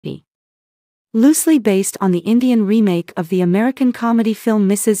Loosely based on the Indian remake of the American comedy film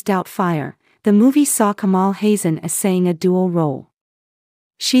Mrs. Doubtfire, the movie saw Kamal Haasan essaying a dual role.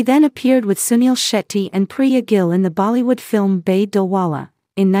 She then appeared with Sunil Shetty and Priya Gill in the Bollywood film Bade Dilwala,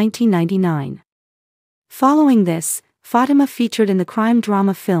 in 1999. Following this, Fatima featured in the crime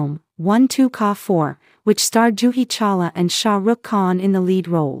drama film, 1-2 Ka 4, which starred Juhi Chawla and Shah Rukh Khan in the lead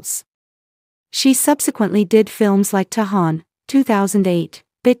roles. She subsequently did films like Tahan, 2008,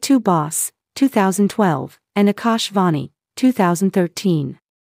 Bittu Boss, 2012, and Akash Vani, 2013.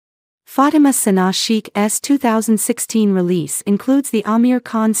 Fatima Sana Sheik's 2016 release includes the Amir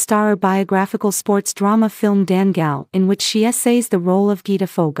Khan starrer biographical sports drama film Dangal, in which she essays the role of Geeta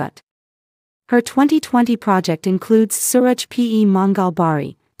Phogat. Her 2020 project includes Suraj Pe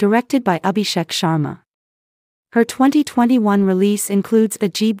Mangalbari, directed by Abhishek Sharma. Her 2021 release includes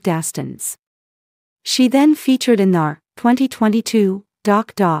Ajib Dastans. She then featured in Nar, 2022,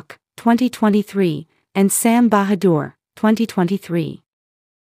 Doc Doc, 2023, and Sam Bahadur, 2023.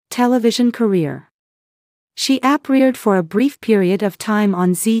 Television career. She appeared for a brief period of time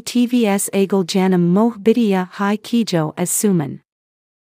on Zee TV's Agal Janam Moh Bidiya Hai Kijo as Suman.